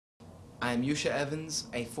I am Yusha Evans,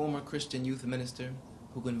 a former Christian youth minister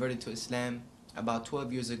who converted to Islam about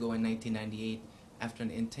 12 years ago in 1998 after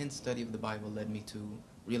an intense study of the Bible led me to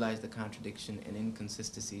realize the contradiction and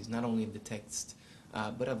inconsistencies not only of the text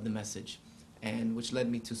but of the message, and which led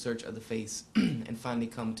me to search other faiths and finally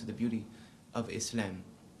come to the beauty of Islam.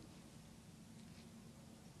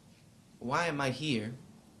 Why am I here,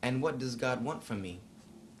 and what does God want from me?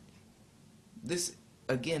 This,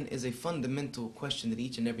 again, is a fundamental question that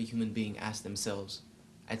each and every human being asks themselves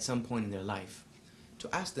at some point in their life.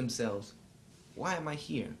 To ask themselves, why am I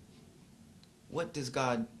here? What does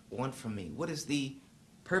God want from me? What is the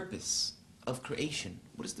purpose of creation?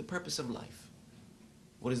 What is the purpose of life?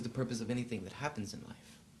 What is the purpose of anything that happens in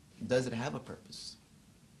life? Does it have a purpose?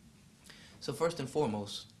 So first and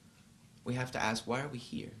foremost, we have to ask, why are we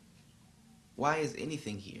here? Why is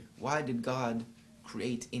anything here? Why did God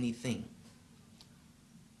create anything?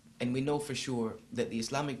 And we know for sure that the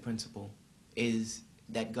Islamic principle is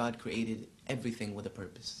that God created everything with a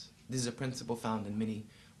purpose. This is a principle found in many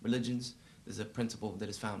religions. This is a principle that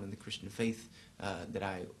is found in the Christian faith that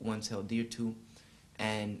I once held dear to.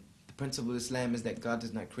 And the principle of Islam is that God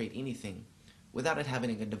does not create anything without it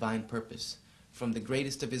having a divine purpose. From the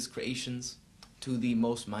greatest of His creations to the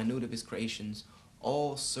most minute of His creations,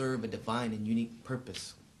 all serve a divine and unique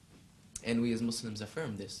purpose. And we as Muslims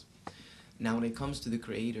affirm this. Now when it comes to the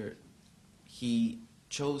Creator, He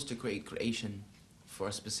chose to create creation for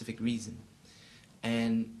a specific reason.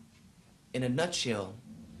 And in a nutshell,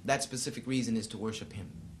 that specific reason is to worship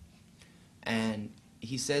Him. And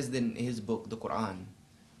He says in His book, the Quran,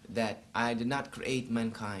 that I did not create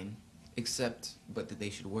mankind except but that they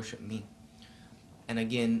should worship me. And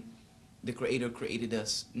again, the Creator created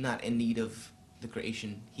us not in need of the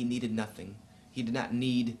creation. He needed nothing. He did not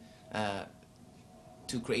need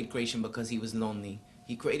to create creation because He was lonely.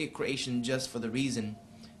 He created creation just for the reason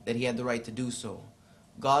that He had the right to do so.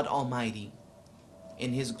 God Almighty,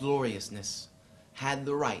 in His gloriousness, had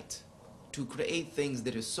the right to create things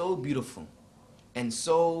that are so beautiful and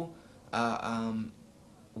so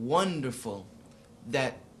wonderful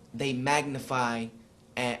that they magnify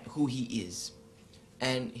who He is.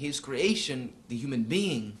 And His creation, the human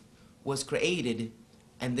being, was created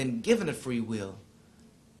and then given a free will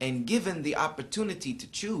and given the opportunity to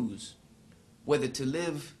choose whether to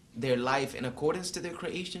live their life in accordance to their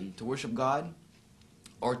creation, to worship God,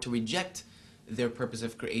 or to reject their purpose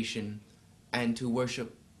of creation and to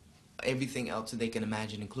worship everything else that they can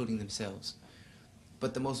imagine, including themselves.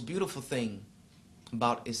 But the most beautiful thing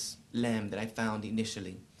about Islam that I found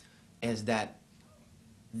initially is that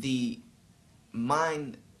the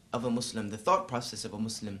mind of a Muslim, the thought process of a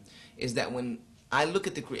Muslim, is that when I look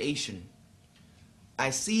at the creation, I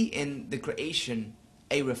see in the creation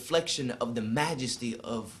a reflection of the majesty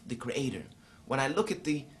of the Creator. When I look at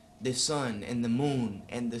the sun and the moon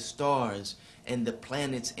and the stars and the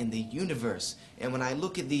planets and the universe, and when I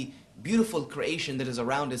look at the beautiful creation that is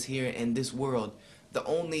around us here in this world, the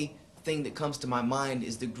only thing that comes to my mind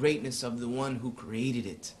is the greatness of the one who created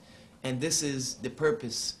it. And this is the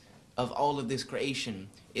purpose of all of this creation,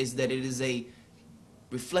 is that it is a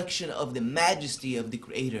reflection of the majesty of the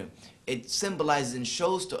Creator. It symbolizes and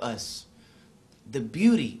shows to us the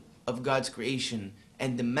beauty of God's creation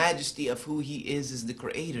and the majesty of who He is as the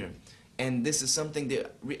Creator. And this is something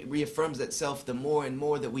that reaffirms itself the more and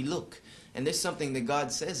more that we look. And there's something that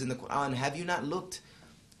God says in the Quran, have you not looked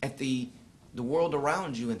at the world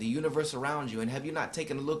around you and the universe around you, and have you not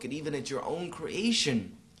taken a look at even at your own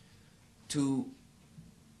creation to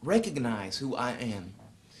recognize who I am?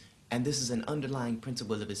 And this is an underlying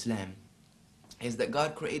principle of Islam, is that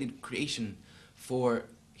God created creation for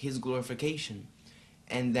His glorification,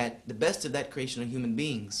 and that the best of that creation are human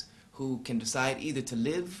beings who can decide either to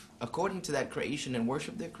live according to that creation and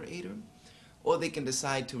worship their Creator, or they can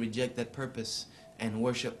decide to reject that purpose and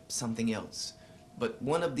worship something else. But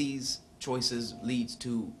one of these choices leads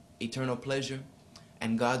to eternal pleasure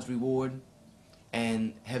and God's reward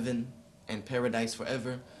and heaven and paradise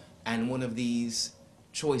forever, and one of these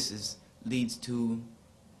choices leads to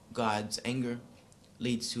God's anger,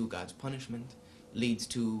 leads to God's punishment, leads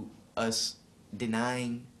to us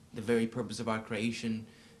denying the very purpose of our creation,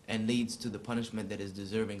 and leads to the punishment that is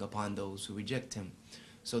deserving upon those who reject Him.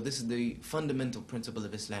 So this is the fundamental principle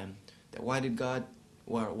of Islam, that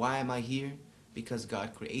why am I here? Because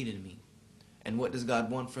God created me. And what does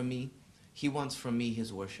God want from me? He wants from me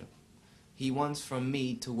His worship. He wants from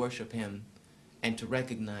me to worship Him and to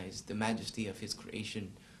recognize the majesty of His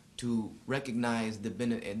creation, to recognize the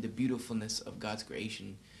beautifulness of God's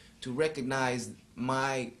creation, to recognize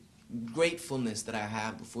my gratefulness that I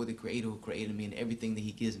have before the Creator who created me and everything that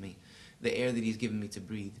He gives me. the air that He's given me to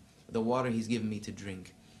breathe, the water He's given me to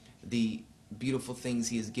drink, the beautiful things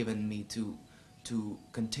He has given me to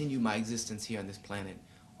continue my existence here on this planet,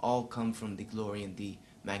 all come from the glory and the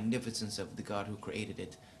magnificence of the God who created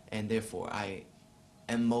it. And therefore I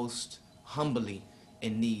am most humbly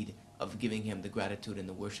in need of giving Him the gratitude and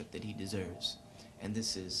the worship that He deserves. And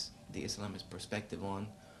this is the Islamist perspective on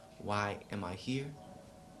why am I here,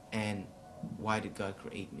 and why did God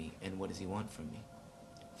create me, and what does He want from me.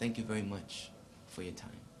 Thank you very much for your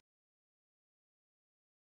time.